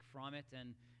from it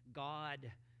and God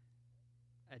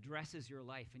addresses your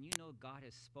life and you know God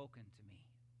has spoken to me.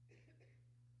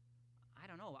 I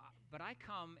don't know, but I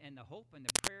come and the hope and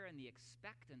the prayer and the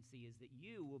expectancy is that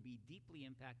you will be deeply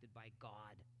impacted by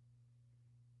God.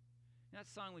 And that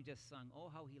song we just sung,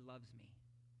 Oh, How He Loves Me.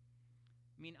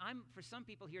 I mean, for some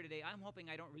people here today, I'm hoping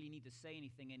I don't really need to say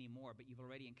anything anymore, but you've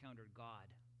already encountered God.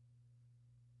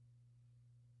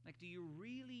 Like, do you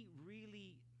really,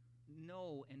 really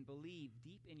know and believe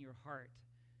deep in your heart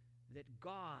that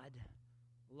God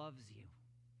loves you?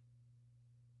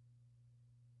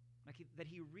 Like, that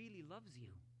He really loves you?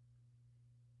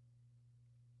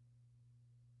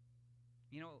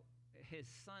 You know, His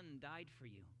Son died for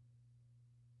you.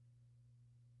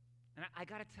 And I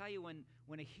got to tell you,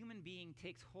 when a human being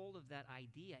takes hold of that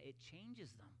idea, it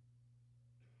changes them.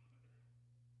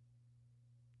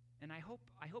 And I hope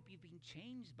you've been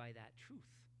changed by that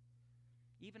truth,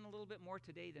 even a little bit more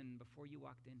today than before you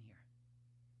walked in here.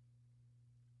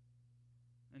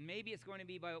 And maybe it's going to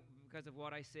be because of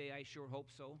what I say. I sure hope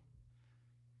so.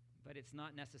 But it's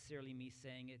not necessarily me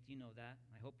saying it. You know that.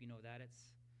 I hope you know that.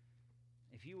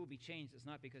 If you will be changed, it's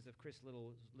not because of Chris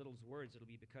Little's words. It'll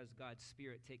be because God's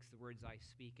Spirit takes the words I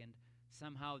speak, and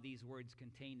somehow these words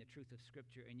contain the truth of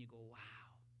Scripture, and you go, wow,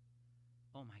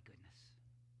 oh my goodness.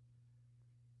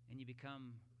 And you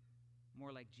become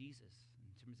more like Jesus in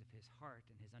terms of His heart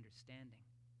and His understanding.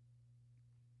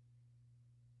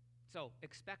 So,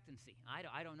 expectancy.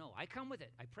 I don't know. I come with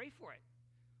it. I pray for it.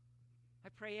 I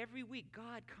pray every week,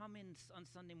 God, come in on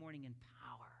Sunday morning in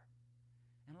power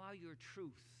and allow your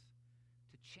truth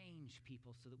to change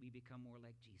people so that we become more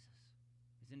like Jesus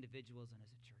as individuals and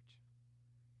as a church.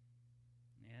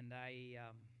 And there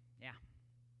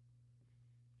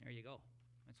you go.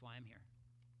 That's why I'm here.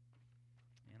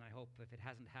 And I hope if it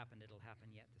hasn't happened, it'll happen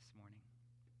yet this morning.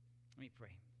 Let me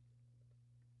pray.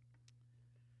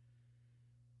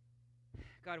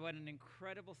 God, what an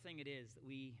incredible thing it is that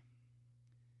we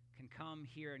can come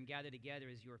here and gather together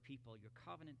as your people, your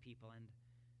covenant people, and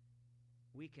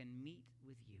we can meet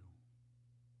with you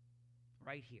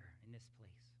right here in this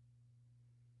place.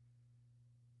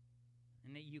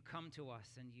 And that you come to us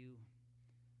and you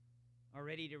are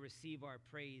ready to receive our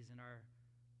praise and our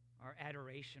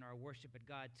adoration, our worship. But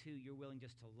God, too, you're willing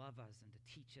just to love us and to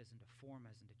teach us and to form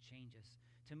us and to change us,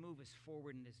 to move us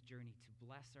forward in this journey, to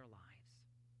bless our lives.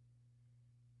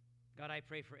 God, I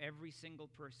pray for every single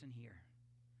person here,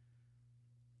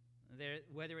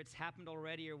 whether it's happened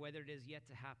already or whether it is yet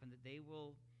to happen, that they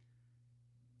will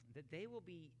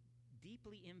be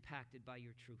deeply impacted by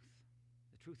your truth,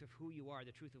 the truth of who you are,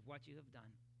 the truth of what you have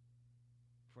done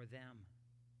for them,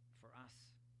 for us.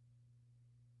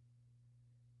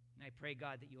 And I pray,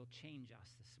 God, that you'll change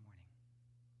us this morning.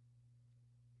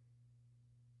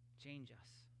 Change us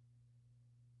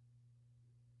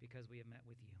because we have met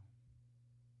with you.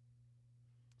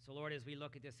 So, Lord, as we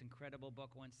look at this incredible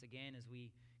book once again, as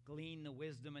we glean the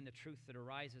wisdom and the truth that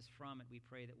arises from it, we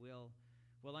pray that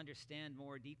we'll understand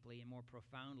more deeply and more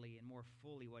profoundly and more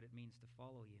fully what it means to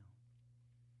follow you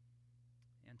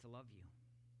and to love you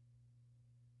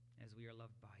as we are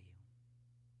loved by you.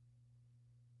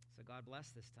 So God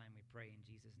bless this time, we pray in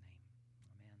Jesus' name.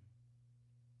 Amen.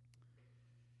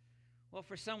 Well,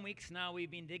 for some weeks now,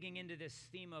 we've been digging into this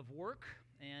theme of work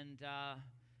and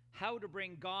how to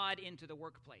bring God into the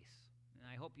workplace. And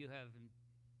I hope you have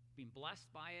been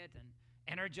blessed by it and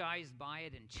energized by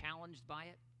it and challenged by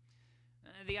it.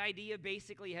 The idea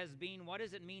basically has been, what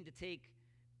does it mean to take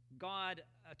God,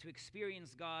 to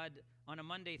experience God on a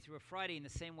Monday through a Friday in the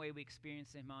same way we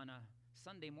experience Him on a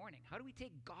Sunday morning? How do we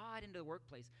take God into the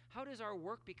workplace? How does our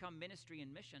work become ministry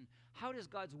and mission? How does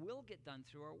God's will get done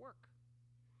through our work?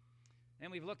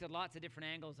 And we've looked at lots of different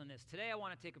angles on this. Today I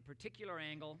want to take a particular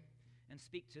angle and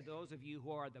speak to those of you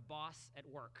who are the boss at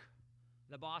work,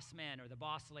 the boss man or the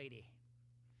boss lady.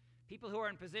 People who are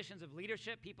in positions of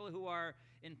leadership, people who are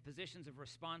in positions of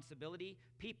responsibility,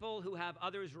 people who have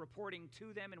others reporting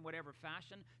to them in whatever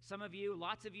fashion. Some of you,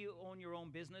 lots of you own your own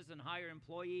business and hire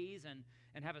employees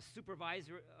and have a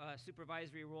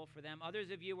supervisory role for them.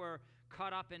 Others of you are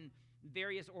caught up in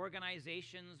various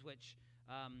organizations which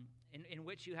in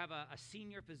which you have a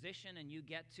senior position and you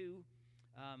get to,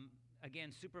 again,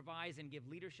 supervise and give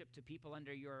leadership to people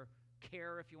under your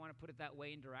care, if you want to put it that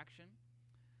way, and direction.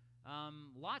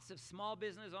 Lots of small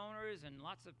business owners and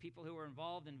lots of people who are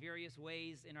involved in various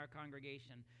ways in our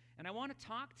congregation. And I want to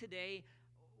talk today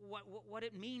what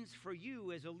it means for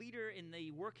you as a leader in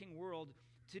the working world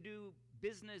to do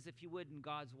business, if you would, in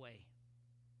God's way.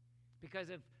 Because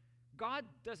if God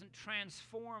doesn't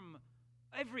transform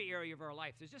every area of our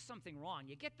life, there's just something wrong.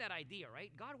 You get that idea,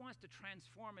 right? God wants to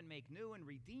transform and make new and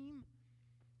redeem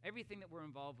everything that we're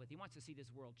involved with. He wants to see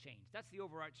this world change. That's the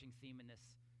overarching theme in this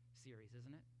series,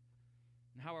 isn't it?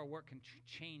 And how our work can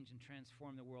change and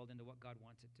transform the world into what God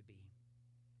wants it to be.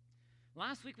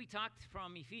 Last week we talked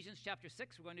from Ephesians chapter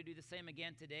 6. We're going to do the same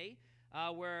again today,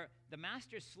 where the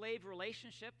master-slave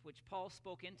relationship, which Paul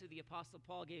spoke into, the Apostle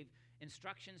Paul gave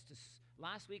instructions to.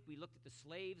 Last week we looked at the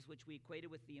slaves, which we equated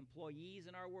with the employees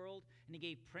in our world, and he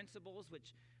gave principles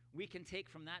which we can take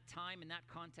from that time and that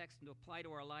context and to apply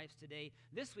to our lives today.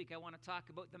 This week I want to talk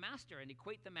about the master and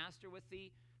equate the master with the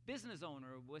business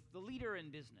owner, with the leader in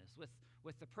business,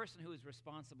 with the person who is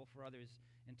responsible for others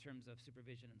in terms of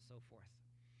supervision and so forth.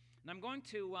 And I'm going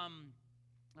to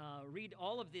read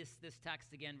all of this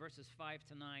text again, verses 5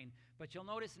 to 9. But you'll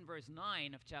notice in verse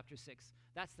 9 of chapter 6,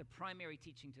 that's the primary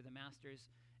teaching to the masters,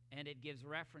 and it gives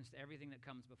reference to everything that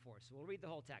comes before. So we'll read the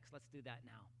whole text. Let's do that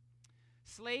now.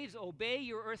 Slaves, obey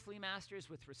your earthly masters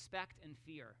with respect and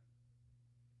fear,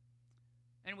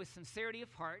 and with sincerity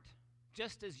of heart,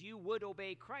 just as you would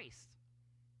obey Christ.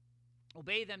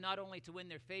 Obey them not only to win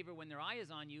their favor when their eye is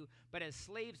on you, but as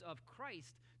slaves of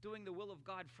Christ, doing the will of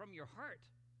God from your heart.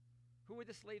 Who were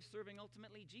the slaves serving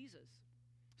ultimately? Jesus.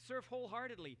 Serve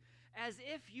wholeheartedly, as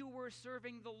if you were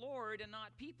serving the Lord and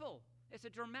not people. It's a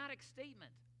dramatic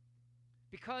statement.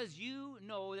 Because you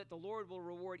know that the Lord will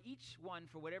reward each one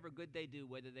for whatever good they do,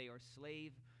 whether they are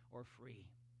slave or free.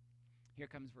 Here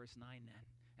comes verse 9 then.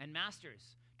 And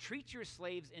masters, treat your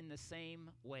slaves in the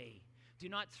same way. Do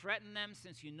not threaten them,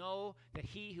 since you know that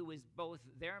he who is both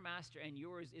their master and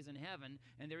yours is in heaven,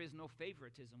 and there is no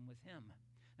favoritism with him.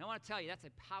 Now I want to tell you, that's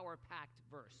a power-packed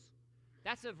verse.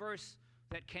 That's a verse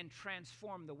that can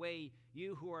transform the way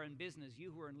you who are in business,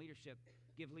 you who are in leadership,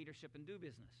 give leadership and do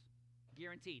business.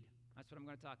 Guaranteed. That's what I'm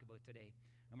going to talk about today,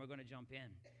 and we're going to jump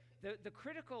in. The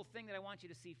critical thing that I want you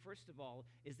to see, first of all,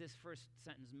 is this first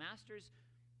sentence. Masters,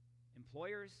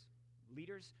 employers,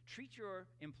 leaders, treat your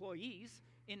employees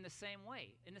in the same way.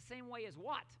 In the same way as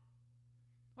what?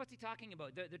 What's he talking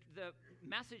about? The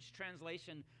Message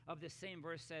translation of this same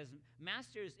verse says,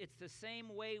 Masters, it's the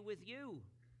same way with you.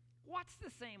 What's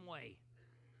the same way?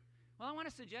 Well, I want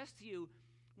to suggest to you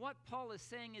what Paul is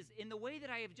saying is, in the way that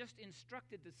I have just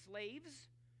instructed the slaves,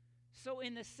 so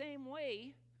in the same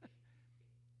way,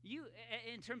 you,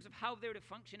 in terms of how they're to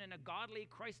function in a godly,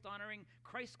 Christ-honoring,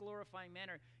 Christ-glorifying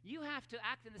manner, you have to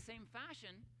act in the same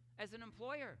fashion as an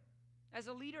employer, as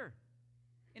a leader,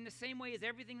 in the same way as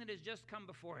everything that has just come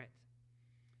before it.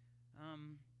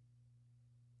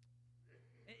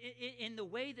 In the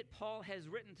way that Paul has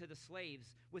written to the slaves,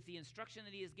 with the instruction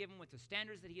that he has given, with the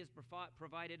standards that he has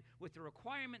provided, with the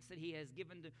requirements that he has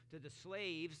given to the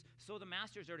slaves, so the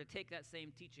masters are to take that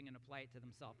same teaching and apply it to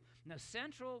themselves. Now,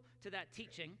 central to that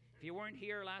teaching, if you weren't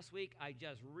here last week, I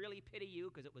just really pity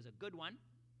you because it was a good one.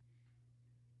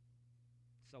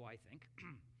 So I think.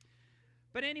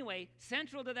 But anyway,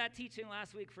 central to that teaching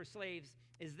last week for slaves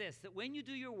is this, that when you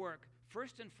do your work,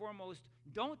 first and foremost,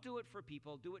 don't do it for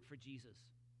people, do it for Jesus.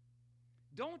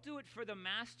 Don't do it for the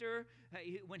master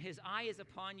when his eye is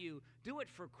upon you. Do it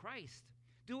for Christ.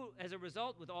 Do it as a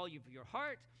result with all of your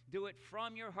heart. Do it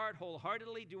from your heart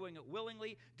wholeheartedly, doing it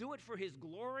willingly. Do it for his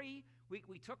glory.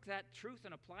 We took that truth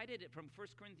and applied it from 1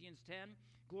 Corinthians 10.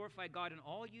 Glorify God in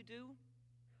all you do.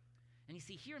 And you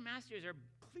see, here masters are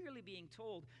clearly being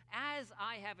told, as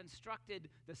I have instructed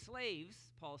the slaves,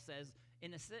 Paul says,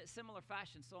 in a similar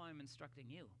fashion, so I'm instructing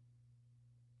you.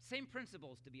 Same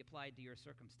principles to be applied to your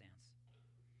circumstance.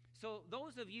 So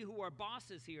those of you who are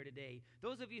bosses here today,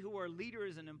 those of you who are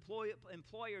leaders and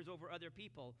employers over other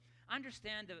people,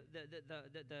 understand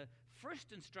the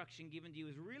first instruction given to you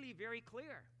is really very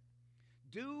clear.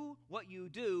 Do what you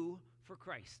do for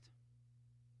Christ.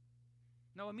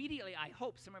 Now, immediately, I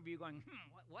hope some of you are going,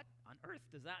 what on earth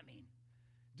does that mean?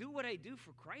 Do what I do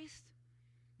for Christ?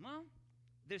 Well,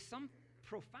 there's some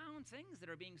profound things that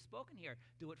are being spoken here.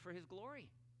 Do it for his glory.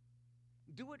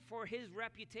 Do it for his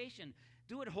reputation.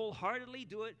 Do it wholeheartedly.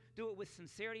 Do it with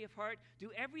sincerity of heart.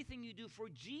 Do everything you do for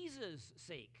Jesus'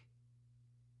 sake.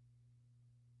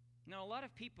 Now, a lot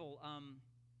of people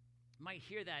might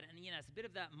hear that, and it's a bit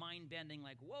of that mind-bending,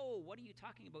 like, whoa, what are you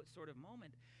talking about sort of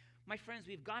moment. My friends,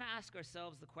 we've got to ask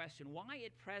ourselves the question, why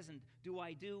at present do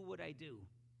I do what I do?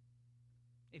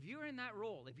 If you're in that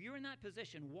role, if you're in that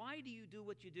position, why do you do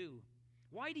what you do?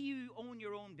 Why do you own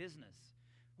your own business?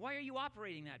 Why are you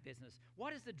operating that business?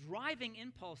 What is the driving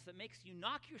impulse that makes you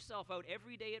knock yourself out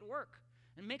every day at work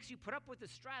and makes you put up with the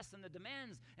stress and the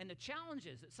demands and the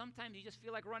challenges that sometimes you just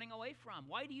feel like running away from?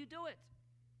 Why do you do it?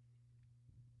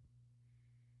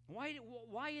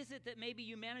 Why is it that maybe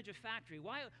you manage a factory?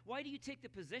 Why do you take the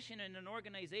position in an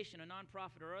organization, a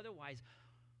nonprofit or otherwise?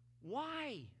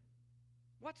 Why?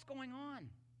 What's going on?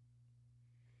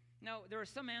 Now, there are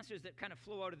some answers that kind of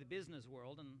flow out of the business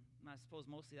world, and I suppose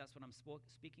mostly that's what I'm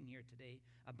speaking here today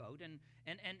about.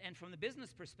 And from the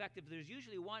business perspective, there's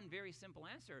usually one very simple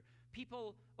answer.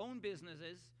 People own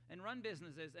businesses and run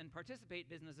businesses and participate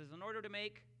businesses in order to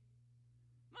make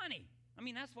money. I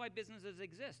mean, that's why businesses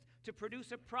exist, to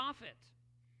produce a profit.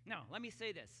 Now, let me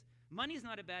say this. Money is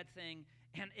not a bad thing,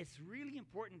 and it's really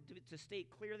important to state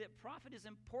clear that profit is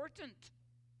important.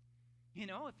 You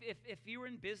know, if you're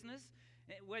in business,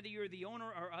 whether you're the owner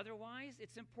or otherwise,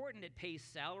 it's important. It pays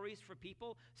salaries for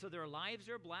people so their lives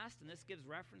are blessed, and this gives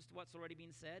reference to what's already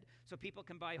been said, so people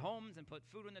can buy homes and put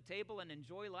food on the table and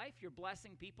enjoy life. You're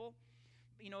blessing people.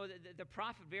 You know, the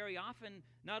profit very often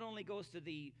not only goes to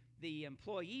the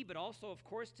employee, but also, of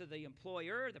course, to the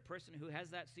employer, the person who has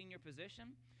that senior position.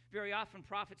 Very often,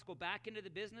 profits go back into the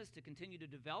business to continue to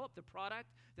develop the product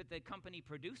that the company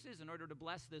produces in order to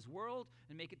bless this world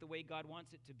and make it the way God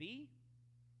wants it to be.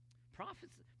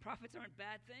 Profits aren't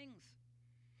bad things.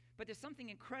 But there's something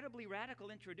incredibly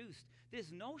radical introduced. This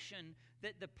notion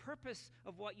that the purpose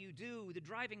of what you do, the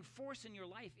driving force in your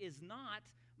life, is not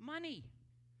money.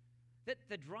 That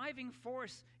the driving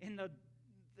force in the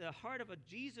heart of a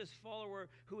Jesus follower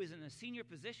who is in a senior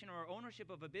position or ownership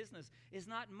of a business is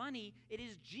not money, it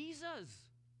is Jesus.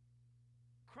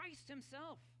 Christ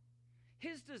himself.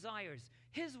 His desires,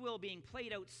 his will being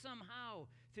played out somehow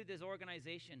through this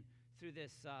organization, through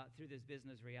this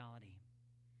business reality.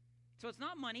 So it's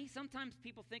not money. Sometimes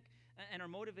people think and are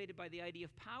motivated by the idea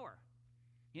of power.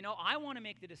 You know, I want to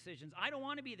make the decisions. I don't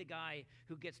want to be the guy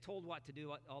who gets told what to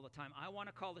do all the time. I want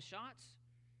to call the shots.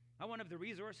 I want to have the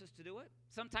resources to do it.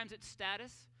 Sometimes it's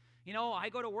status. You know, I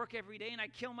go to work every day and I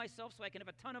kill myself so I can have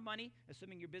a ton of money,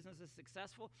 assuming your business is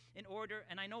successful, in order,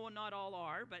 and I know not all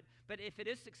are, but if it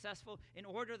is successful, in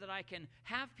order that I can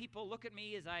have people look at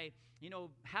me as I, you know,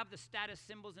 have the status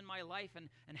symbols in my life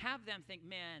and have them think,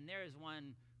 man, there's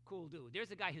one cool dude.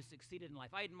 There's a guy who succeeded in life.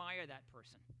 I admire that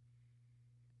person.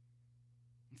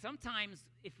 And sometimes,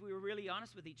 if we were really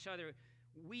honest with each other,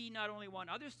 we not only want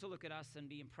others to look at us and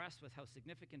be impressed with how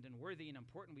significant and worthy and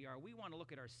important we are, we want to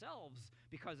look at ourselves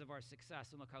because of our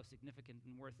success and look how significant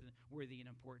and worthy and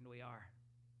important we are.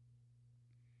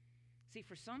 See,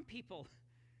 for some people,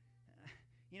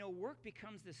 you know, work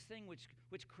becomes this thing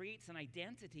which creates an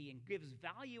identity and gives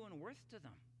value and worth to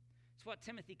them. It's what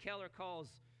Timothy Keller calls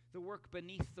the work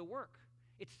beneath the work.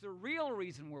 It's the real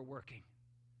reason we're working,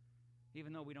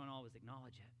 even though we don't always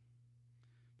acknowledge it.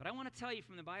 But I want to tell you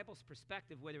from the Bible's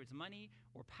perspective, whether it's money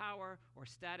or power or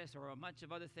status or a bunch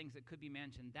of other things that could be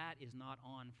mentioned, that is not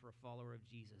on for a follower of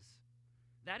Jesus.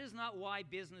 That is not why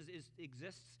business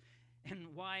exists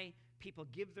and why people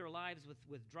give their lives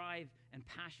with drive and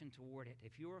passion toward it.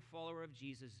 If you're a follower of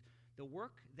Jesus, the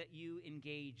work that you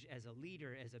engage as a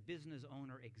leader, as a business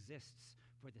owner, exists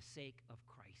for the sake of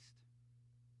Christ.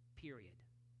 Period.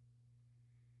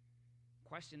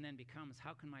 Question then becomes,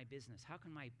 how can my business, how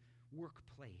can my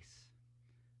workplace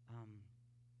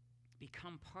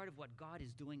become part of what God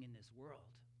is doing in this world?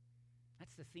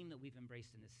 That's the theme that we've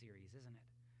embraced in this series, isn't it?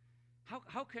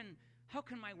 How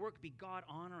can my work be God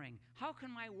honoring? How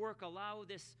can my work allow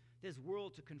this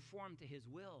world to conform to his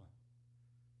will?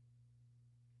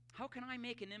 How can I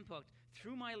make an input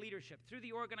through my leadership, through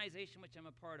the organization which I'm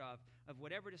a part of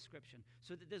whatever description,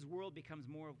 so that this world becomes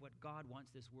more of what God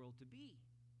wants this world to be?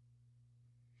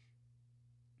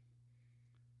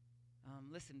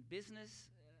 Listen, business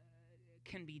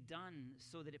can be done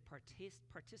so that it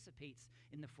participates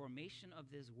in the formation of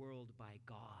this world by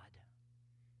God.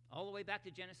 All the way back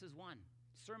to Genesis 1,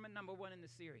 sermon number 1 in the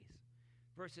series.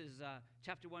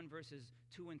 Chapter 1, verses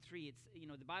 2 and 3. It's, you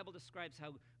know, the Bible describes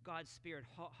how God's Spirit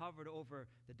hovered over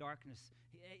the darkness.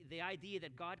 The idea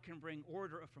that God can bring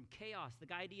order from chaos.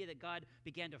 The idea that God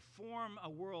began to form a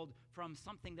world from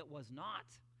something that was not.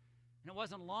 And it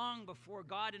wasn't long before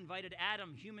God invited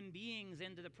Adam, human beings,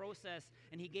 into the process,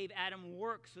 and he gave Adam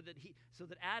work so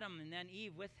that Adam and then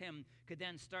Eve with him could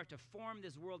then start to form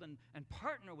this world and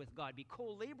partner with God, be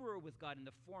co-laborer with God in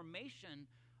the formation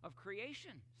of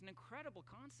creation. It's an incredible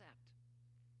concept.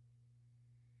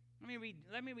 Let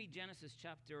me read Genesis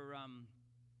chapter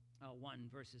 1,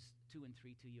 verses 2 and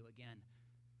 3 to you again.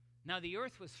 Now the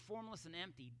earth was formless and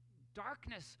empty.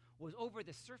 Darkness was over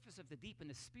the surface of the deep, and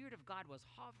the Spirit of God was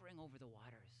hovering over the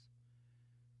waters.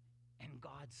 And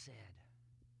God said,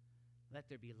 let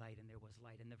there be light, and there was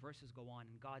light. And the verses go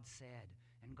on, and God said,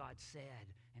 and God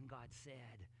said, and God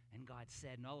said, and God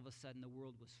said, and all of a sudden the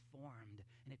world was formed,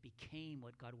 and it became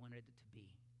what God wanted it to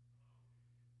be.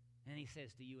 And he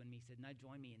says to you and me, he said, now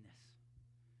join me in this.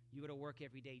 You go to work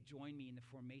every day, join me in the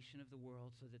formation of the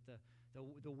world so that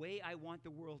the way I want the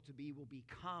world to be will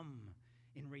become,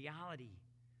 in reality,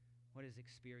 what is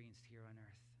experienced here on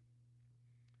earth.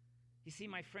 You see,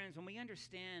 my friends, when we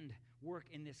understand work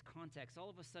in this context, all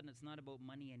of a sudden it's not about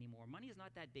money anymore. Money is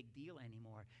not that big deal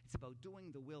anymore. It's about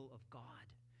doing the will of God.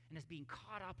 And it's being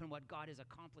caught up in what God is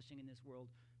accomplishing in this world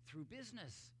through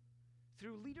business,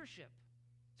 through leadership,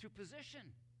 through position.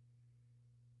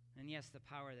 And yes, the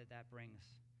power that that brings,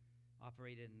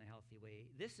 operated in a healthy way.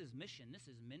 This is mission. This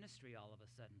is ministry all of a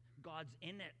sudden. God's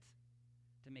in it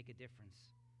to make a difference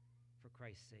for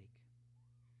Christ's sake.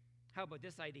 How about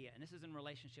this idea? And this is in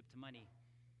relationship to money.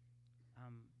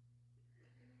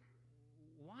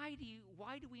 Why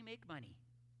do we make money?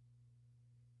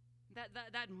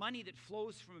 That money that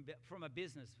flows from a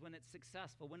business when it's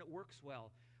successful, when it works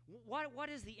well. What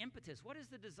is the impetus? What is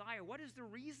the desire? What is the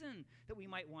reason that we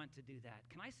might want to do that?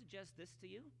 Can I suggest this to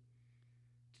you?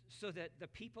 So that the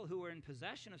people who are in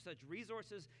possession of such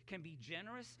resources can be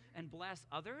generous and bless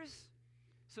others?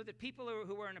 So that people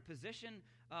who are in a position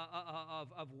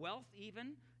of wealth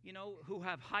even, who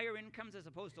have higher incomes as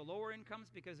opposed to lower incomes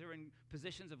because they're in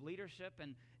positions of leadership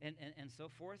and so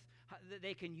forth,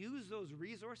 they can use those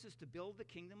resources to build the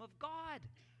kingdom of God,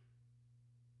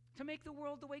 to make the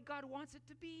world the way God wants it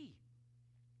to be.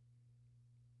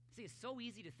 See, it's so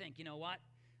easy to think, you know what?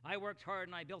 I worked hard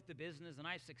and I built the business and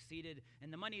I've succeeded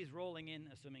and the money is rolling in,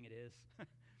 assuming it is,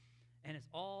 and it's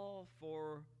all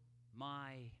for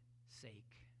my sake.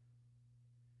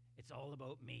 It's all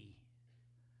about me.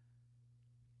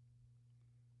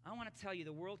 I want to tell you,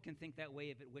 the world can think that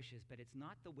way if it wishes, but it's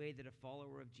not the way that a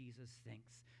follower of Jesus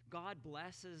thinks. God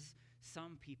blesses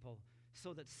some people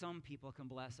so that some people can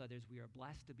bless others. We are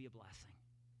blessed to be a blessing.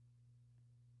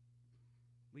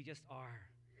 We just are.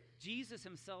 Jesus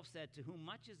himself said, to whom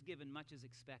much is given, much is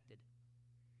expected.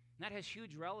 And that has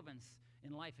huge relevance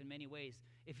in life in many ways.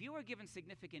 If you are given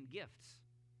significant gifts,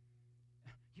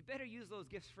 you better use those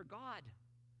gifts for God.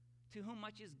 To whom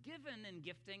much is given in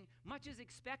gifting, much is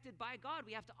expected by God.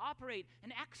 We have to operate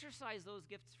and exercise those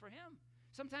gifts for him.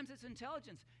 Sometimes it's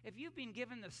intelligence. If you've been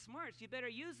given the smarts, you better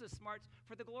use the smarts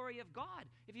for the glory of God.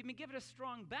 If you've been given a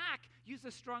strong back, use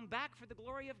the strong back for the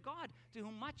glory of God. To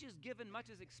whom much is given, much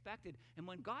is expected. And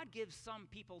when God gives some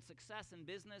people success in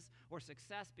business or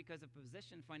success because of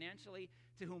position financially,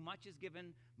 to whom much is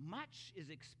given, much is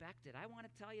expected. I want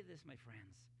to tell you this, my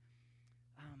friends.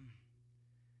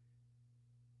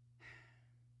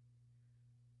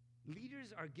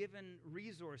 Leaders are given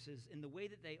resources in the way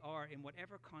that they are in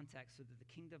whatever context so that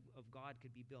the kingdom of God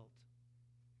could be built.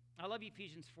 I love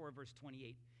Ephesians 4, verse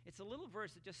 28. It's a little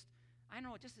verse that just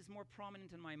is more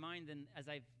prominent in my mind than as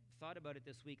I've thought about it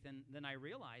this week than I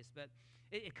realized. But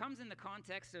it comes in the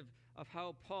context of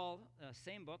how Paul,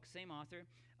 same book, same author,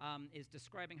 is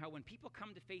describing how when people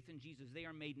come to faith in Jesus, they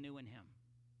are made new in him.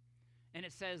 And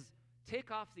it says,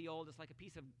 take off the old. It's like a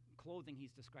piece of clothing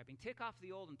he's describing. Take off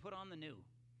the old and put on the new.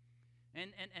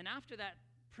 And after that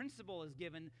principle is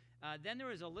given, then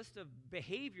there is a list of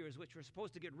behaviors which we're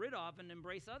supposed to get rid of and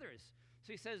embrace others.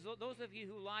 So he says, those of you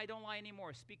who lie, don't lie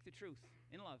anymore. Speak the truth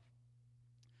in love.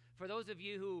 For those of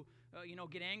you who,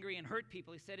 get angry and hurt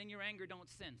people, he said, in your anger, don't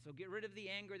sin. So get rid of the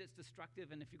anger that's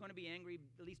destructive. And if you're going to be angry,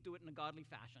 at least do it in a godly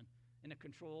fashion, in a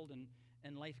controlled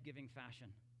and life-giving fashion.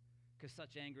 Because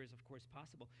such anger is, of course,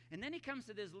 possible. And then he comes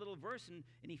to this little verse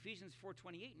in Ephesians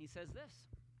 4:28, and he says this.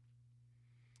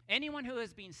 Anyone who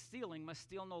has been stealing must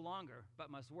steal no longer, but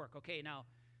must work. Okay, now,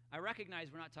 I recognize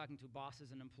we're not talking to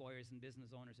bosses and employers and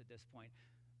business owners at this point.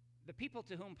 The people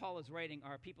to whom Paul is writing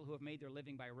are people who have made their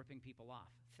living by ripping people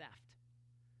off, theft,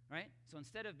 right? So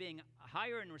instead of being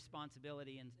higher in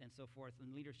responsibility and so forth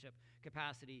in leadership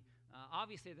capacity,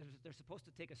 obviously they're supposed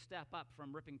to take a step up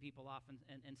from ripping people off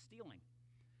and stealing.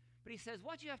 But he says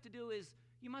what you have to do is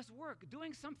you must work,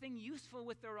 doing something useful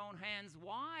with their own hands.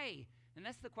 Why? And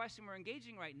that's the question we're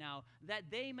engaging right now, that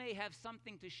they may have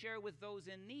something to share with those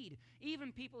in need.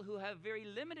 Even people who have very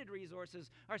limited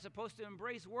resources are supposed to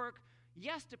embrace work,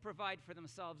 yes, to provide for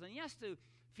themselves, and yes, to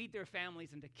feed their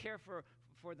families and to care for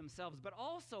themselves, but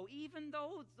also even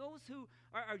those who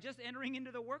are just entering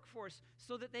into the workforce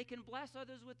so that they can bless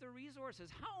others with their resources.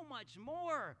 How much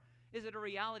more is it a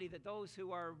reality that those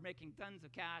who are making tons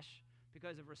of cash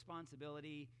because of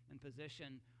responsibility and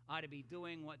position ought to be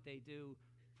doing what they do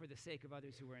for the sake of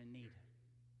others who are in need?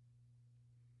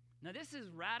 Now, this is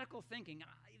radical thinking.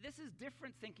 This is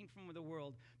different thinking from the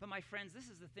world. But my friends, this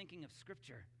is the thinking of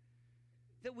Scripture.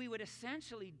 That we would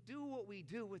essentially do what we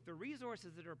do with the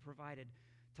resources that are provided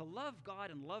to love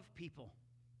God and love people,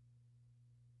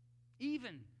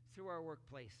 even through our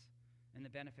workplace and the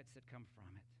benefits that come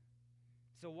from it.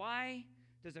 So why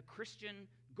does a Christian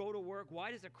go to work?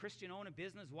 Why does a Christian own a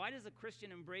business? Why does a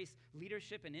Christian embrace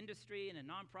leadership in industry and in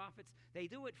nonprofits? They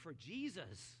do it for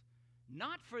Jesus,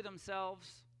 not for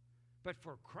themselves, but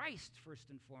for Christ first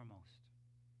and foremost.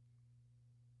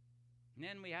 And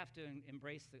then we have to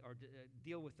embrace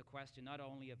deal with the question not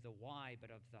only of the why, but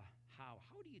of the how.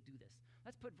 How do you do this?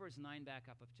 Let's put verse 9 back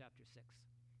up of chapter 6.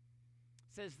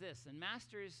 It says this, and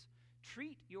masters,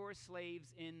 treat your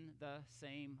slaves in the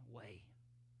same way.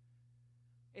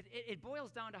 It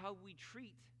boils down to how we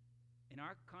treat, in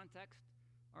our context,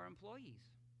 our employees.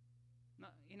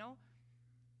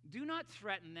 Do not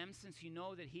threaten them, since you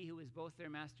know that he who is both their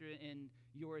master and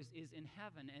yours is in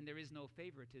heaven, and there is no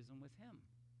favoritism with him.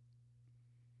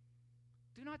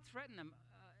 Do not threaten them.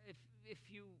 If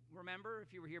you remember,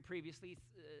 if you were here previously,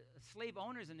 slave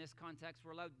owners in this context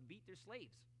were allowed to beat their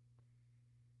slaves.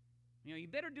 You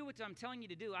better do what I'm telling you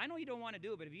to do. I know you don't want to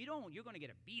do it, but if you don't, you're going to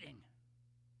get a beating.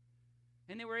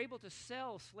 And they were able to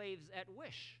sell slaves at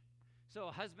wish. So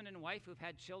a husband and wife who've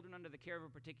had children under the care of a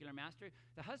particular master,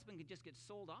 the husband could just get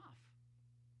sold off,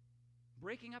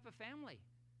 breaking up a family,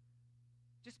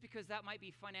 just because that might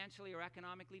be financially or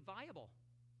economically viable.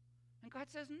 And God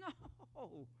says,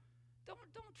 no,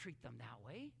 don't treat them that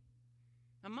way.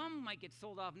 A mom might get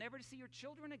sold off, never to see your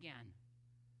children again.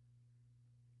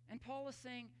 And Paul is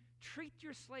saying, treat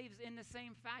your slaves in the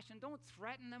same fashion. Don't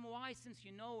threaten them. Why? Since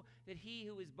you know that he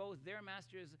who is both their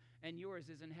master and yours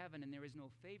is in heaven, and there is no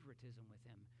favoritism with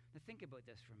him. Now think about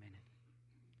this for a minute.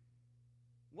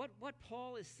 What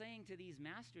Paul is saying to these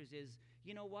masters is,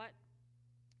 you know what?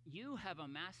 You have a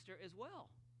master as well.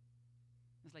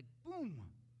 It's like, boom.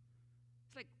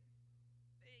 It's like,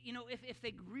 if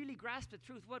they really grasp the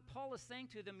truth, what Paul is saying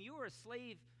to them, you are a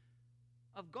slave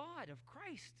of God, of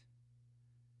Christ.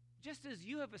 Just as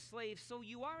you have a slave, so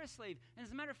you are a slave. And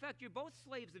as a matter of fact, you're both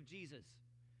slaves of Jesus.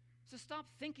 So stop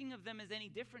thinking of them as any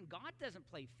different. God doesn't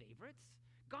play favorites.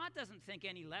 God doesn't think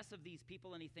any less of these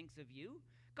people than he thinks of you.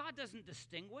 God doesn't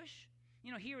distinguish.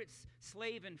 Here it's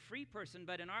slave and free person,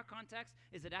 but in our context,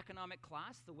 is it economic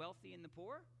class, the wealthy and the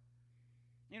poor?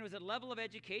 Is it level of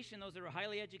education, those that are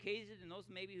highly educated and those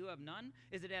maybe who have none?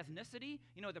 Is it ethnicity?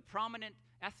 The prominent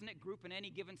ethnic group in any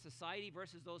given society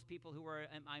versus those people who are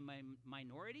a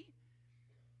minority?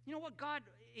 What God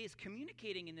is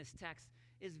communicating in this text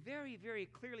is very, very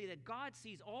clearly that God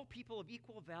sees all people of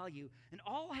equal value and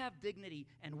all have dignity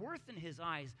and worth in his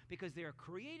eyes because they are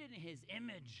created in his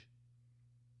image.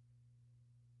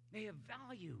 They have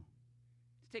value.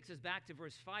 This takes us back to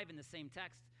verse 5 in the same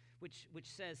text, which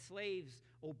says, slaves,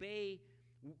 obey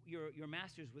your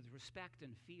masters with respect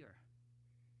and fear.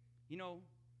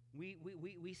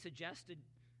 We suggested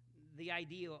the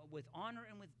idea with honor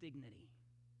and with dignity.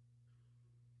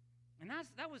 And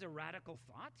that was a radical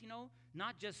thought,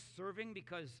 not just serving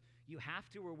because you have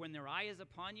to or when their eye is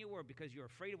upon you or because you're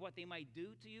afraid of what they might do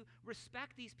to you.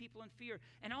 Respect these people in fear.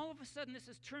 And all of a sudden this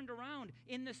is turned around.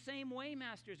 In the same way,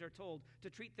 masters are told to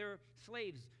treat their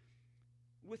slaves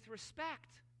with respect.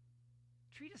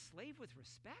 Treat a slave with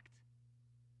respect?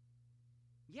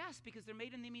 Yes, because they're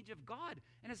made in the image of God.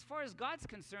 And as far as God's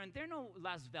concerned, they're no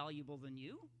less valuable than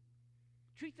you.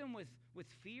 Treat them with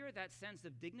fear, that sense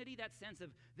of dignity, that sense of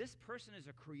this person is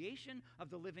a creation of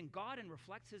the living God and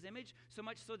reflects his image, so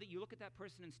much so that you look at that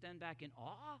person and stand back in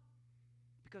awe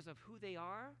because of who they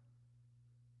are,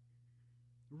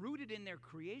 rooted in their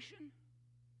creation.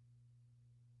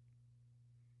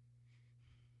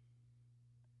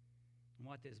 And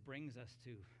what this brings us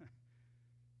to,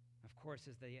 of course,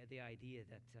 is the idea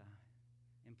that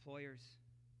employers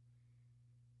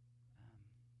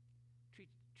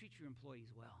treat your employees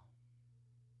well.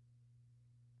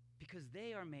 Because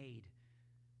they are made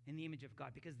in the image of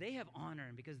God, because they have honor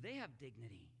and because they have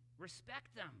dignity.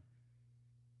 Respect them.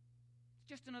 It's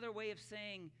just another way of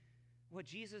saying what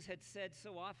Jesus had said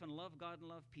so often, love God and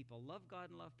love people. Love God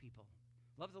and love people.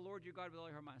 Love the Lord your God with all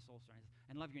your heart, mind, soul, strength,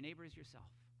 and love your neighbor as yourself.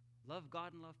 Love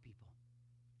God and love people.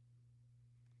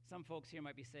 Some folks here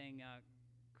might be saying,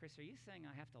 Chris, are you saying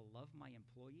I have to love my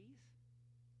employees?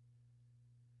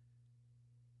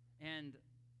 And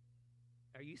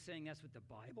are you saying that's what the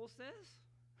Bible says?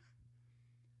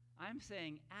 I'm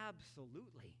saying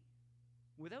absolutely,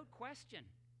 without question.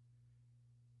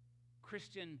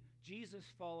 Christian,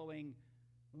 Jesus-following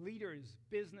leaders,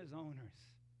 business owners,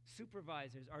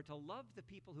 supervisors are to love the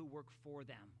people who work for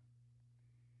them.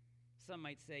 Some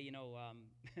might say,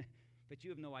 but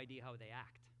you have no idea how they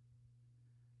act.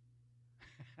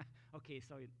 Okay,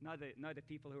 so now the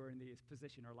people who are in this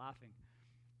position are laughing.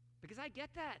 Because I get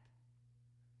that.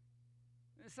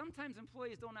 Sometimes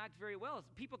employees don't act very well.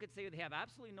 People could say they have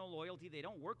absolutely no loyalty. They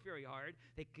don't work very hard.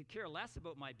 They could care less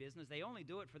about my business. They only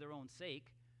do it for their own sake.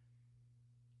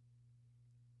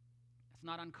 It's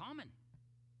not uncommon.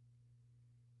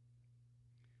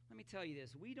 Let me tell you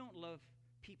this. We don't love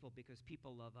people because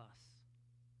people love us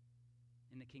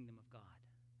in the kingdom of God.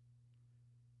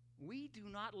 We do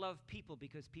not love people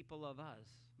because people love us.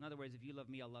 In other words, if you love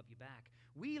me, I'll love you back.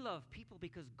 We love people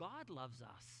because God loves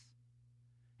us.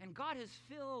 And God has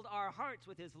filled our hearts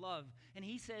with his love. And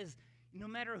he says, no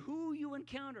matter who you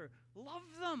encounter, love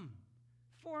them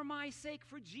for my sake,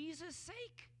 for Jesus'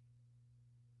 sake.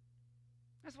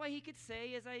 That's why he could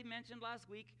say, as I mentioned last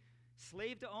week,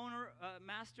 slave to owner,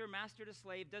 master, master to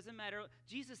slave, doesn't matter.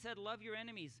 Jesus said, love your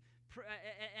enemies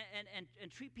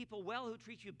and treat people well who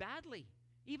treat you badly.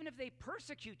 Even if they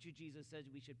persecute you, Jesus says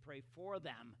we should pray for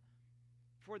them,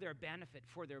 for their benefit,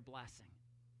 for their blessing.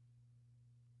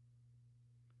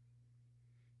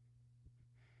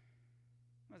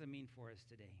 What does it mean for us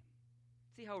today?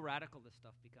 See how radical this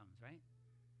stuff becomes, right?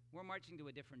 We're marching to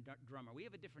a different drummer. We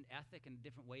have a different ethic and a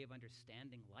different way of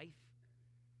understanding life.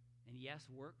 And yes,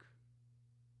 work.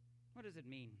 What does it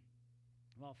mean?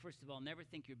 Well, first of all, never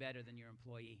think you're better than your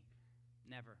employee.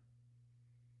 Never.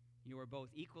 You are both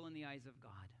equal in the eyes of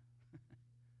God.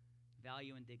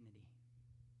 Value and dignity.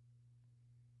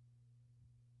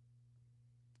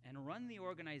 And run the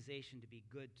organization to be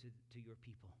good to your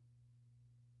people.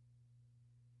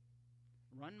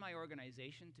 Run my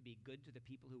organization to be good to the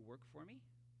people who work for me?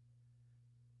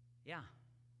 Yeah.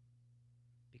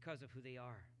 Because of who they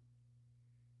are.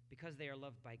 Because they are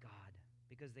loved by God.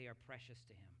 Because they are precious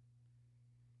to him.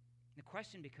 The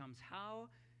question becomes, how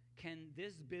can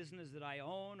this business that I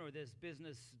own, or this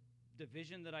business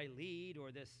division that I lead,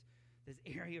 or this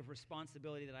area of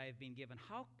responsibility that I have been given,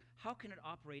 how can it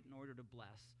operate in order to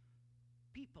bless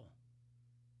people?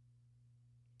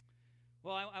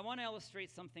 Well, I want to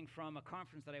illustrate something from a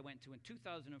conference that I went to in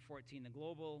 2014, the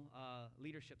Global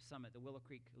Leadership Summit, the Willow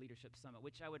Creek Leadership Summit,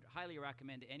 which I would highly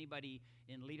recommend to anybody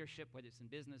in leadership, whether it's in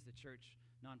business, the church,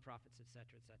 nonprofits, et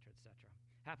cetera, et cetera, et cetera.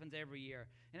 Happens every year.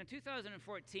 And in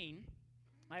 2014,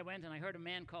 I went and I heard a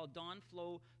man called Don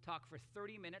Flo talk for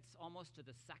 30 minutes, almost to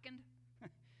the second.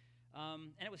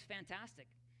 And it was fantastic.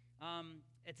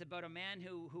 It's about a man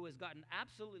who has gotten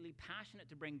absolutely passionate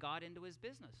to bring God into his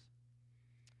business.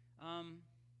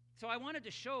 So I wanted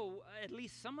to show at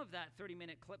least some of that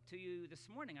 30-minute clip to you this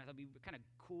morning. I thought it'd be kind of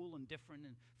cool and different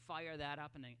and fire that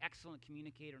up, and an excellent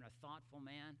communicator and a thoughtful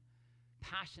man,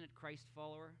 passionate Christ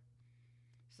follower.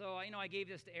 So, I gave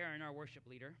this to Erin, our worship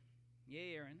leader.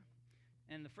 Yay, Erin.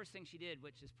 And the first thing she did,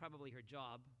 which is probably her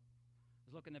job,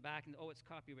 was look in the back and, it's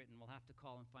copywritten. We'll have to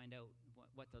call and find out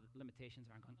what the limitations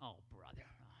are. I'm going, oh, brother.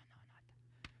 Oh, no, not that.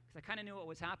 Because I kind of knew what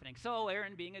was happening. So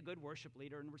Erin, being a good worship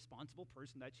leader and responsible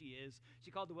person that she is,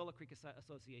 she called the Willow Creek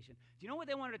Association. Do you know what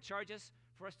they wanted to charge us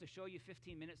for us to show you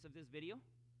 15 minutes of this video?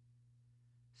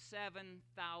 $7,000.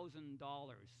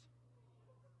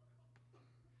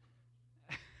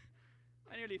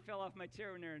 I nearly fell off my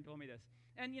chair when Erin told me this.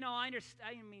 And, I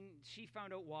understand. She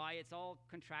found out why. It's all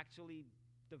contractually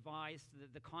devised.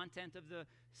 The content of the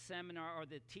seminar or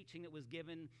the teaching that was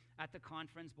given at the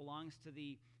conference belongs to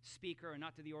the speaker and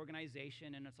not to the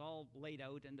organization, and it's all laid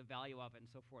out and the value of it and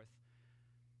so forth.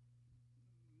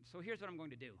 So here's what I'm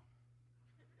going to do.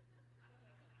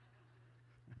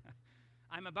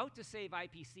 I'm about to save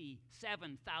IPC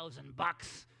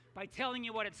 $7,000 by telling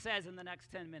you what it says in the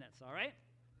next 10 minutes, all right?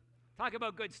 Talk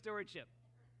about good stewardship.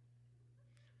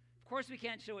 Of course, we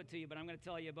can't show it to you, but I'm going to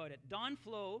tell you about it. Don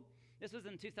Flo, this was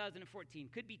in 2014,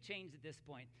 could be changed at this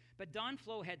point, but Don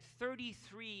Flo had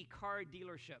 33 car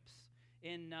dealerships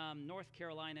in North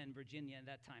Carolina and Virginia at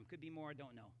that time. Could be more, I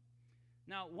don't know.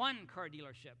 Now, one car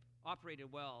dealership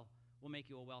operated well will make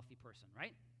you a wealthy person,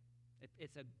 right?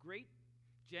 It's a great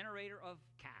generator of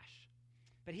cash.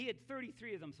 But he had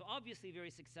 33 of them, so obviously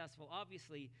very successful.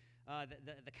 Obviously,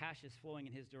 the cash is flowing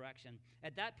in his direction.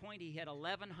 At that point, he had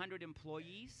 1,100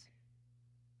 employees.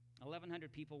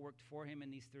 1,100 people worked for him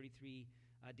in these 33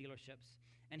 dealerships.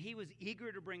 And he was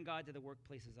eager to bring God to the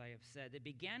workplace, as I have said. It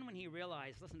began when he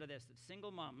realized, listen to this, that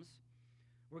single moms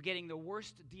were getting the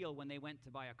worst deal when they went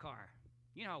to buy a car.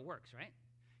 You know how it works, right?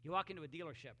 You walk into a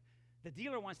dealership. The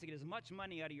dealer wants to get as much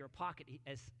money out of your pocket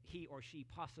as he or she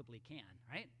possibly can,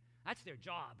 right? That's their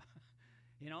job,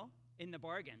 in the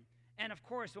bargain. And of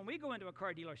course, when we go into a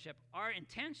car dealership, our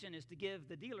intention is to give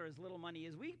the dealer as little money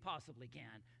as we possibly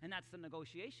can. And that's the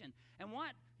negotiation. And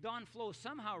what Don Flo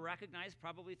somehow recognized,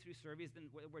 probably through surveys that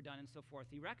were done and so forth,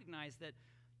 he recognized that,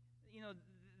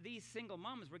 these single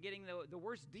moms were getting the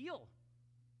worst deal.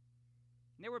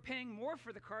 And they were paying more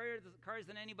for the cars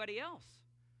than anybody else.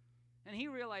 And he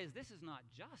realized this is not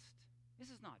just. This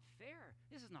is not fair.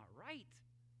 This is not right.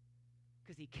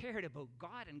 Because he cared about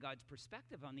God and God's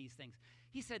perspective on these things.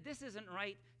 He said, this isn't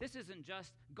right, this isn't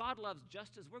just. God loves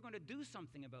justice. We're going to do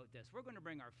something about this. We're going to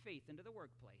bring our faith into the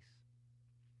workplace.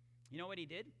 You know what he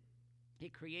did? He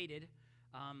created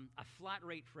a flat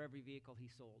rate for every vehicle he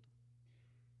sold.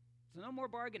 So no more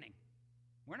bargaining.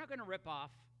 We're not going to rip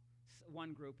off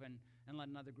one group and let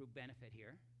another group benefit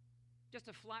here. Just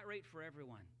a flat rate for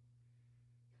everyone.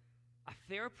 A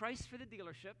fair price for the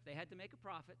dealership. They had to make a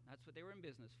profit. That's what they were in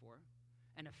business for.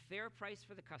 And a fair price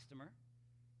for the customer.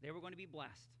 They were going to be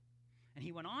blessed. And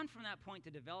he went on from that point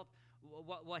to develop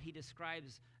what he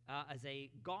describes as a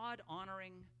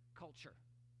God-honoring culture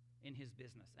in his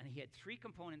business. And he had three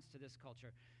components to this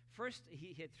culture. First,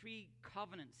 he had three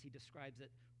covenants, he describes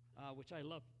it, which I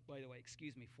love, by the way,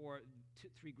 for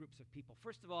three groups of people.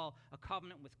 First of all, a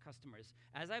covenant with customers.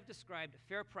 As I've described,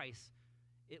 fair price.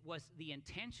 It was the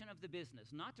intention of the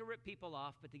business, not to rip people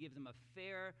off, but to give them a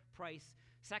fair price.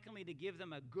 Secondly, to give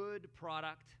them a good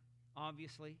product,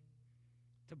 obviously.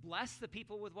 To bless the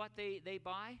people with what they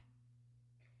buy.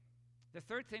 The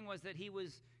third thing was that he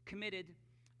was committed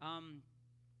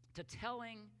to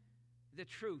telling the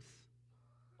truth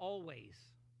always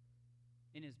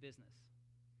in his business.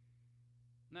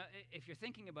 Now, if you're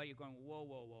thinking about it, you're going, whoa,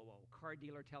 car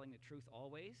dealer telling the truth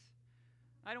always?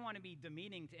 I don't want to be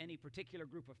demeaning to any particular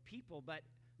group of people, but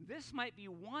this might be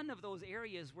one of those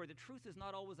areas where the truth is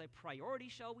not always a priority,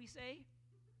 shall we say?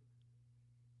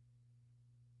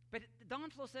 But Don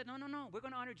Flo said, no, we're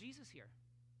going to honor Jesus here.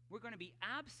 We're going to be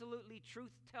absolutely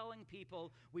truth-telling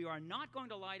people. We are not going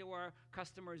to lie to our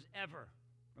customers ever.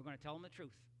 We're going to tell them the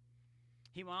truth.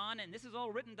 He went on, and this is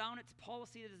all written down. It's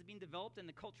policy that has been developed in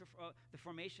the culture, the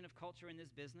formation of culture in this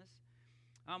business.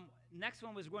 Next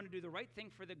one was going to do the right thing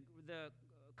for the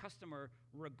customer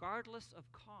regardless of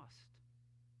cost.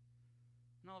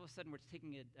 And all of a sudden, we're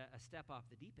taking a step off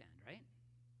the deep end, right?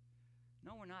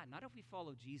 No, we're not. Not if we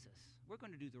follow Jesus. We're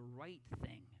going to do the right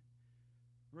thing,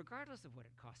 regardless of what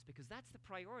it costs, because that's the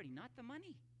priority, not the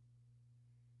money.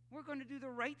 We're going to do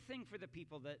the right thing for the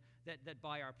people that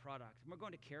buy our product. We're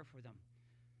going to care for them.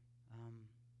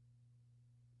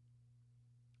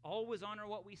 Always honor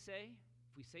what we say.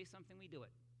 If we say something, we do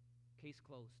it. Case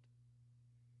closed.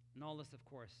 And all this, of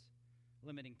course,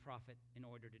 limiting profit in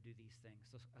order to do these things.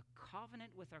 So a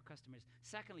covenant with our customers.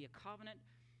 Secondly, a covenant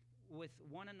with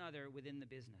one another within the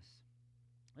business.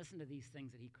 Listen to these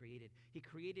things that he created. He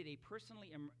created a personal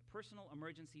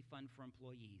emergency fund for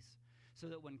employees so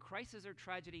that when crisis or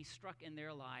tragedy struck in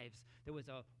their lives, there was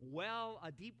a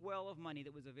deep well of money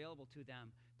that was available to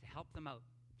them to help them out.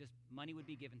 Just money would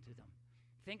be given to them.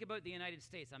 Think about the United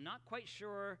States. I'm not quite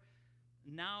sure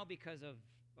now because of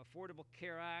Affordable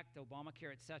Care Act,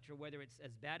 Obamacare, etc., whether it's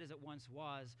as bad as it once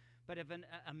was, but if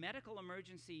a medical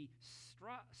emergency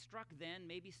struck then,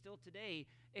 maybe still today,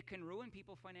 it can ruin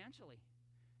people financially.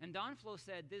 And Don Flo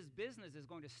said this business is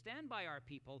going to stand by our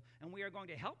people, and we are going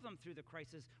to help them through the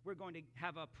crisis. We're going to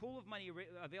have a pool of money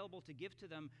available to give to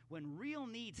them when real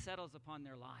need settles upon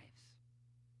their lives.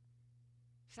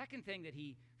 Second thing that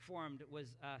he formed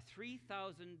was a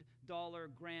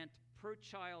 $3,000 grant per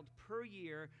child per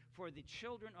year for the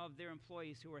children of their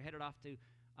employees who were headed off to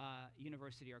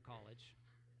university or college.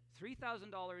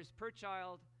 $3,000 per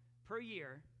child per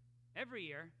year, every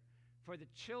year, for the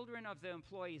children of the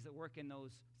employees that work in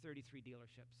those 33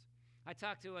 dealerships. I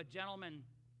talked to a gentleman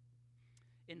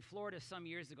in Florida some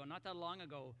years ago, not that long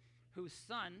ago, whose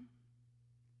son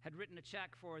had written a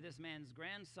check for this man's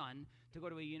grandson to go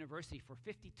to a university for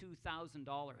 $52,000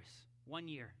 1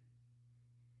 year.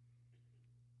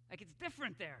 Like, it's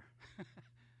different there.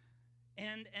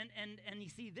 And you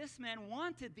see, this man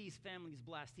wanted these families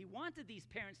blessed. He wanted these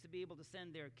parents to be able to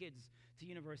send their kids to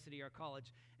university or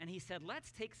college. And he said,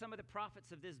 let's take some of the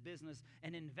profits of this business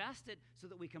and invest it so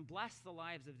that we can bless the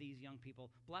lives of these young people,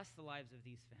 bless the lives of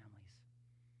these families.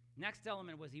 Next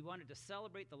element was he wanted to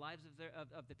celebrate the lives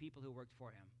of the people who worked for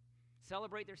him.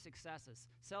 Celebrate their successes.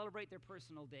 Celebrate their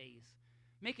personal days.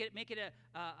 Make it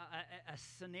a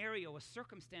scenario, a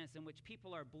circumstance in which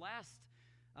people are blessed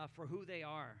for who they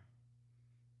are.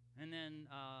 And then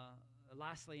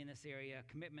lastly in this area,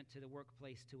 commitment to the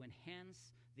workplace to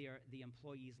enhance the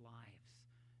employees' lives,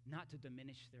 not to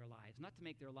diminish their lives, not to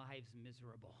make their lives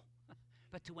miserable,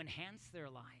 but to enhance their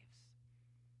lives.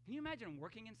 Can you imagine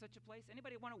working in such a place?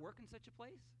 Anybody want to work in such a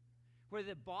place? Where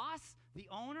the boss, the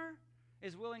owner,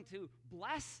 is willing to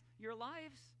bless your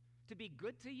lives, to be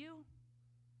good to you,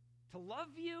 to love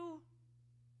you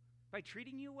by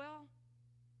treating you well?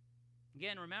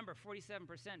 Again, remember,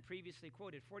 47% previously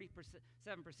quoted,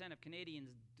 47% of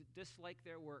Canadians dislike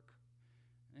their work.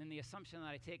 And the assumption that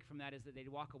I take from that is that they'd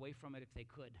walk away from it if they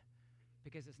could,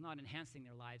 because it's not enhancing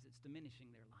their lives, it's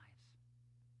diminishing their lives.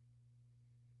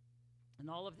 And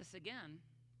all of this, again,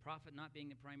 profit not being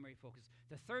the primary focus.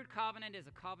 The third covenant is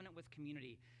a covenant with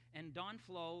community. And Don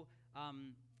Flo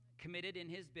committed in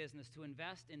his business to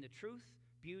invest in the truth,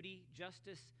 beauty,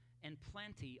 justice, and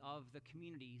plenty of the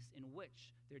communities in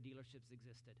which their dealerships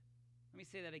existed. Let me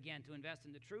say that again, to invest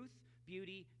in the truth,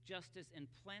 beauty, justice, and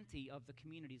plenty of the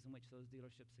communities in which those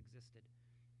dealerships existed,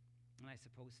 and I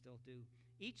suppose still do.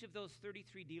 Each of those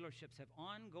 33 dealerships have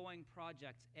ongoing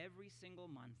projects every single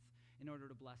month in order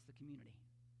to bless the community.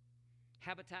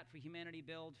 Habitat for Humanity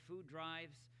build, food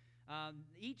drives.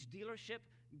 Each dealership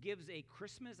gives a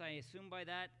Christmas, I assume by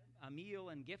that, a meal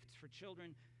and gifts for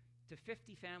children to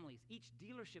 50 families. Each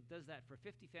dealership does that for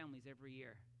 50 families every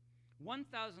year.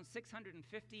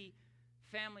 1,650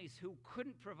 families who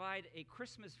couldn't provide a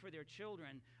Christmas for their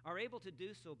children are able to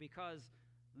do so because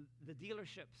the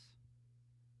dealerships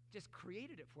just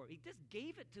created it for them. He just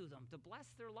gave it to them to bless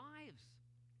their lives.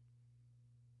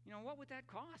 You know, what would that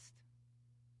cost?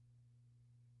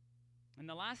 And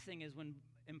the last thing is when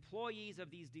employees of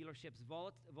these dealerships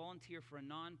volunteer for a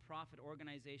nonprofit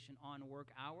organization on work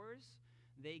hours,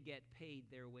 they get paid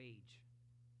their wage.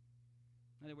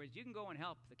 In other words, you can go and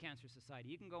help the Cancer Society.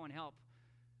 You can go and help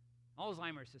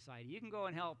Alzheimer's Society. You can go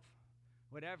and help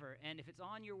whatever. And if it's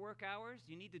on your work hours,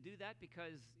 you need to do that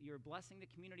because you're blessing the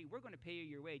community. We're going to pay you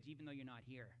your wage even though you're not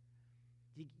here.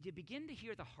 Do you begin to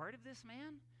hear the heart of this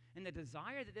man? And the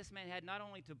desire that this man had not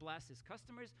only to bless his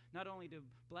customers, not only to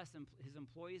bless his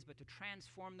employees, but to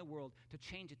transform the world, to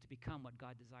change it to become what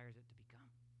God desires it to become.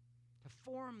 To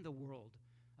form the world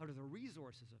out of the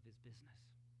resources of his business.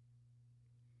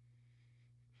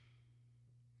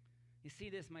 You see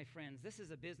this, my friends, this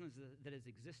is a business that is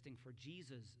existing for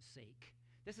Jesus' sake.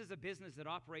 This is a business that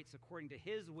operates according to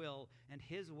his will and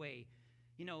his way,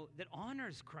 that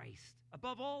honors Christ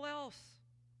above all else.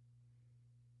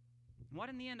 What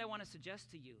in the end I want to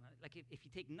suggest to you, like if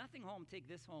you take nothing home, take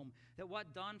this home, that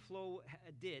what Don Flo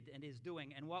did and is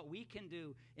doing and what we can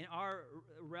do in our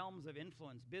realms of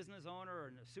influence, business owner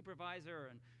and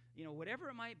supervisor and whatever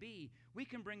it might be, we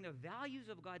can bring the values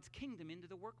of God's kingdom into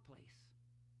the workplace.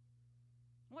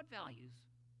 What values?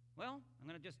 Well, I'm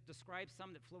going to just describe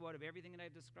some that flow out of everything that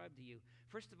I've described to you.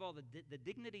 First of all, the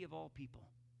dignity of all people.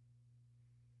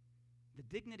 The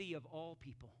dignity of all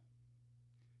people.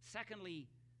 Secondly,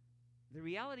 the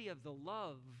reality of the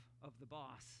love of the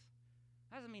boss.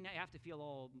 That doesn't mean I have to feel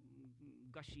all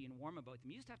gushy and warm about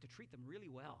them. You just have to treat them really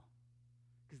well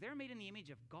because they're made in the image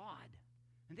of God,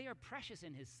 and they are precious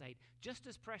in his sight, just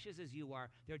as precious as you are.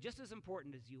 They're just as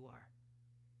important as you are.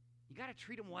 You got to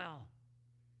treat them well,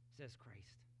 says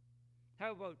Christ.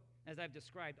 How about, as I've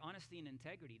described, honesty and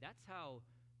integrity? That's how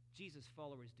Jesus'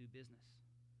 followers do business.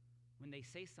 When they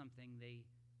say something, they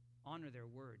honor their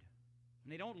word,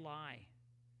 and they don't lie.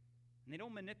 And they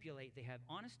don't manipulate. They have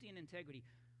honesty and integrity.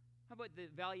 How about the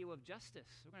value of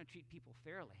justice? We're going to treat people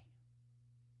fairly.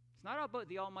 It's not about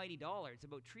the almighty dollar. It's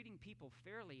about treating people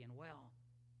fairly and well.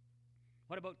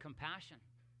 What about compassion?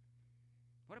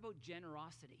 What about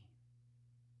generosity?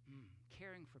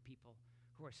 Caring for people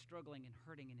who are struggling and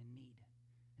hurting and in need.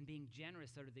 And being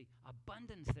generous out of the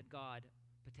abundance that God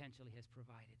potentially has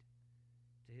provided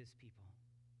to his people.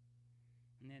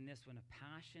 And then this one, a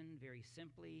passion, very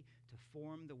simply, to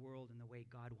form the world in the way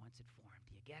God wants it formed.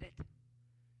 Do you get it?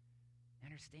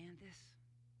 Understand this?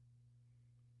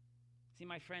 See,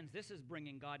 my friends, this is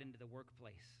bringing God into the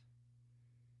workplace.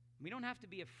 We don't have to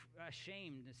be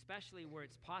ashamed, especially where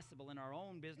it's possible in our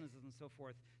own businesses and so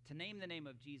forth, to name the name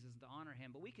of Jesus and to honor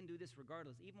him. But we can do this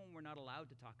regardless, even when we're not allowed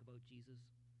to talk about Jesus.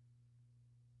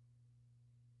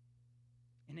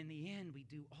 And in the end, we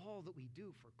do all that we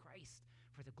do for Christ,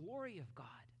 for the glory of God,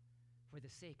 for the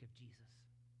sake of Jesus.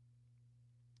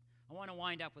 I want to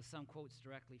wind up with some quotes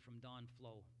directly from Don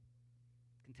Flo.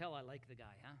 You can tell I like the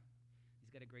guy, huh?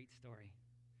 He's got a great story.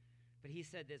 But he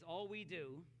said this, all we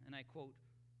do, and I quote,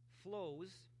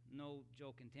 flows, no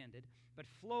joke intended, but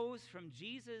flows from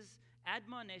Jesus'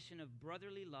 admonition of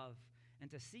brotherly love and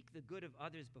to seek the good of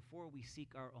others before we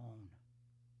seek our own.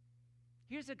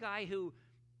 Here's a guy who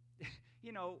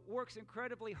works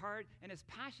incredibly hard and is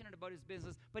passionate about his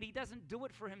business, but he doesn't do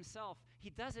it for himself.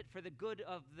 He does it for the good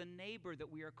of the neighbor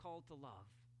that we are called to love.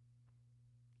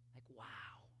 Like, wow.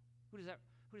 Who does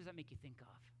that make you think of?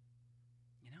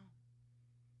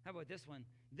 How about this one?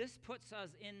 This points us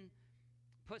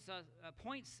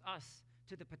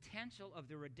to the potential of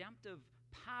the redemptive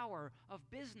power of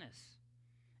business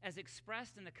as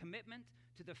expressed in the commitment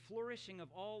to the flourishing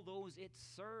of all those it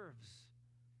serves.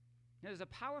 Now, there's a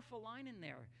powerful line in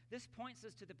there. This points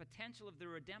us to the potential of the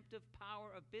redemptive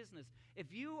power of business.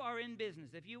 If you are in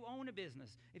business, if you own a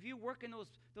business, if you work in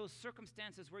those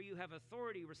circumstances where you have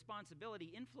authority,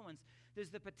 responsibility, influence,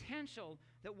 there's the potential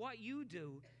that what you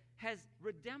do has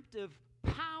redemptive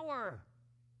power.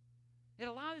 It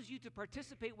allows you to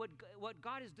participate what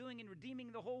God is doing in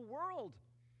redeeming the whole world.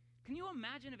 Can you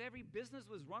imagine if every business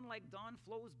was run like Don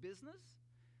Flo's business?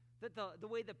 That the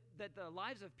way that the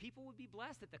lives of people would be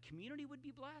blessed, that the community would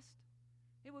be blessed?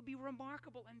 It would be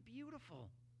remarkable and beautiful.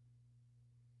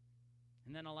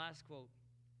 And then a last quote.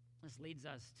 This leads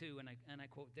us to, and I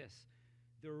quote this,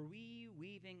 the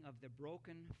reweaving of the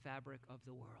broken fabric of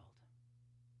the world.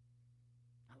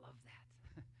 I love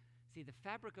that. See, the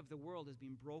fabric of the world has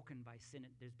been broken by sin.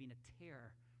 There's been a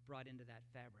tear brought into that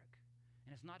fabric.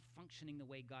 And it's not functioning the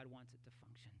way God wants it to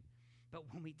function. But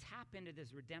when we tap into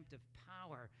this redemptive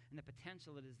power and the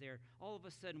potential that is there, all of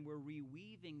a sudden we're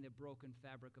reweaving the broken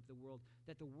fabric of the world,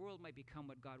 that the world might become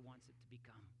what God wants it to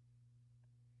become.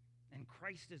 And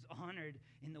Christ is honored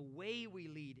in the way we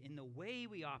lead, in the way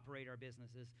we operate our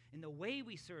businesses, in the way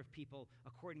we serve people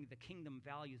according to the kingdom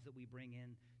values that we bring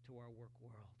in to our work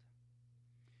world.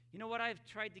 You know, what I've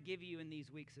tried to give you in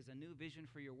these weeks is a new vision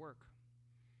for your work.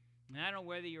 And I don't know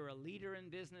whether you're a leader in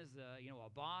business, a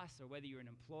boss, or whether you're an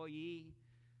employee.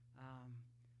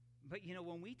 But,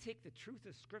 when we take the truth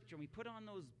of Scripture and we put on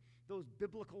those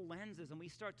biblical lenses and we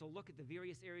start to look at the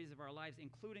various areas of our lives,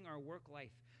 including our work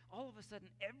life, all of a sudden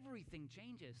everything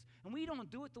changes. And we don't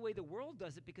do it the way the world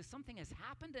does it because something has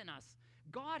happened in us.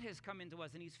 God has come into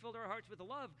us and he's filled our hearts with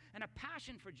love and a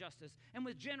passion for justice and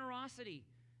with generosity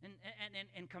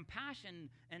and compassion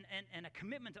and a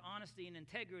commitment to honesty and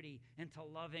integrity and to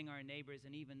loving our neighbors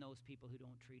and even those people who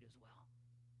don't treat us well.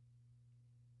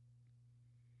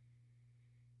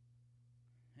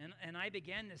 And I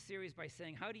began this series by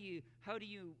saying, how do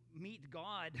you meet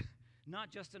God,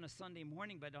 not just on a Sunday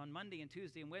morning, but on Monday and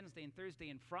Tuesday and Wednesday and Thursday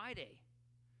and Friday?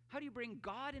 How do you bring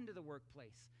God into the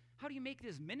workplace? How do you make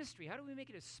this ministry? How do we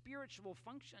make it a spiritual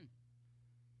function?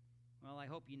 Well, I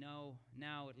hope you know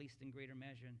now, at least in greater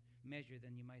measure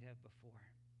than you might have before.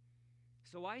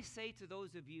 So I say to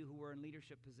those of you who are in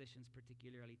leadership positions,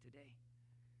 particularly today,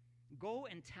 go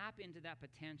and tap into that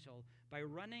potential by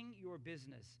running your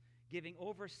business, giving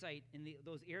oversight in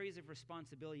those areas of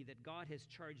responsibility that God has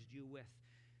charged you with,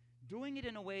 doing it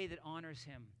in a way that honors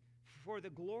him for the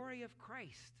glory of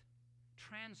Christ.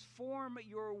 Transform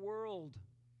your world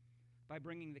by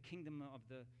bringing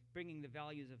the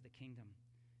values of the kingdom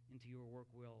into your work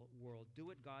world.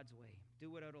 Do it God's way.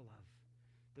 Do it out of love.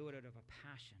 Do it out of a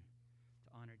passion to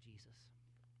honor Jesus.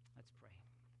 Let's pray.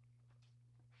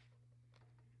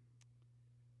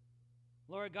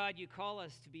 Lord God, you call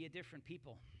us to be a different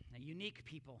people, a unique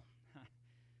people,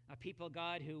 a people,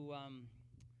 God, who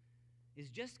is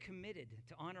just committed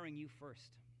to honoring you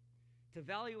first, to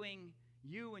valuing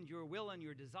you and your will and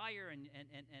your desire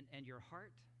and your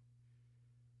heart.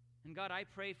 And God, I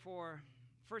pray for,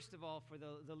 first of all, for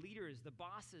the leaders, the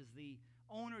bosses, the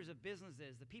owners of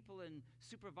businesses, the people in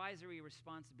supervisory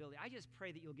responsibility. I just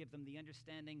pray that you'll give them the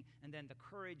understanding and then the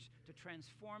courage to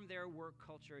transform their work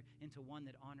culture into one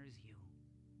that honors you.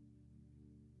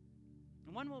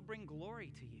 And one will bring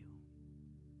glory to you,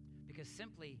 because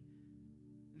simply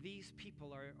these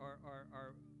people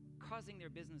are causing their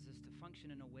businesses to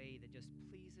function in a way that just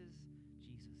pleases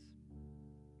Jesus.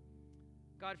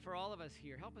 God, for all of us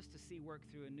here, help us to see work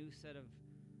through a new set of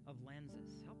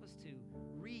lenses. Help us to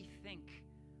rethink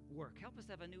work. Help us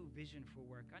have a new vision for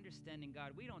work, understanding,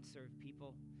 God, we don't serve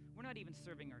people. We're not even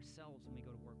serving ourselves when we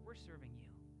go to work. We're serving you.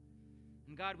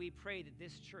 And God, we pray that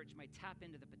this church might tap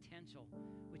into the potential,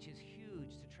 which is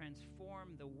huge, to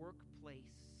transform the workplace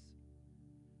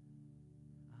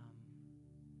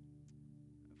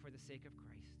for the sake of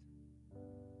Christ.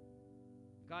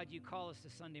 God, you call us to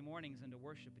Sunday mornings and to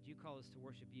worship, but you call us to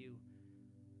worship you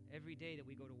every day that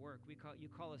we go to work. You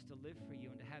call us to live for you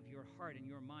and to have your heart and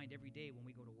your mind every day when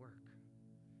we go to work.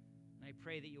 And I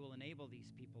pray that you will enable these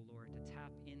people, Lord, to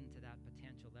tap into that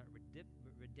potential, that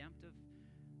redemptive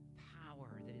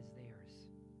power that is theirs,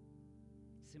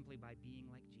 simply by being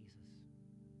like Jesus.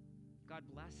 God,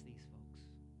 bless these folks.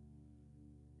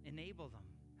 Enable them.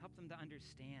 Help them to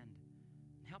understand.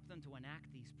 Help them to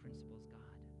enact these principles,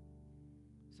 God,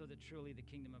 so that truly the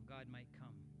kingdom of God might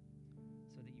come,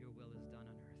 so that your will is done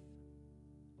on earth.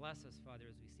 Bless us, Father,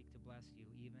 as we seek to bless you,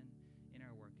 even in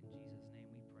our work. In Jesus' name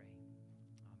we pray.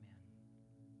 Amen.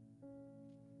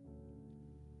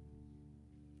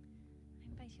 I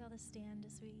invite you all to stand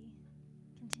as we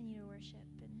continue to worship.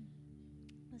 And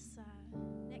this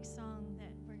next song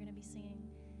that we're going to be singing,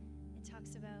 it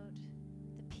talks about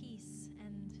the peace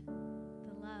and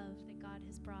the love that God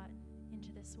has brought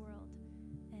into this world.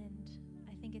 And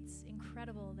I think it's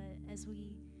incredible that as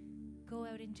we go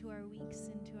out into our weeks,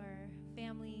 into our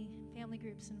family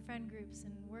groups and friend groups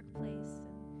and workplace,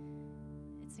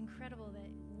 and it's incredible that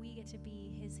we get to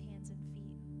be his hands and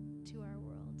feet to our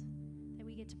world,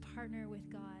 get to partner with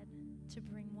God to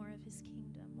bring more of his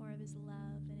kingdom, more of his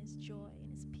love and his joy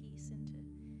and his peace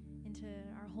into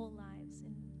our whole lives,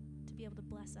 and to be able to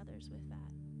bless others with that.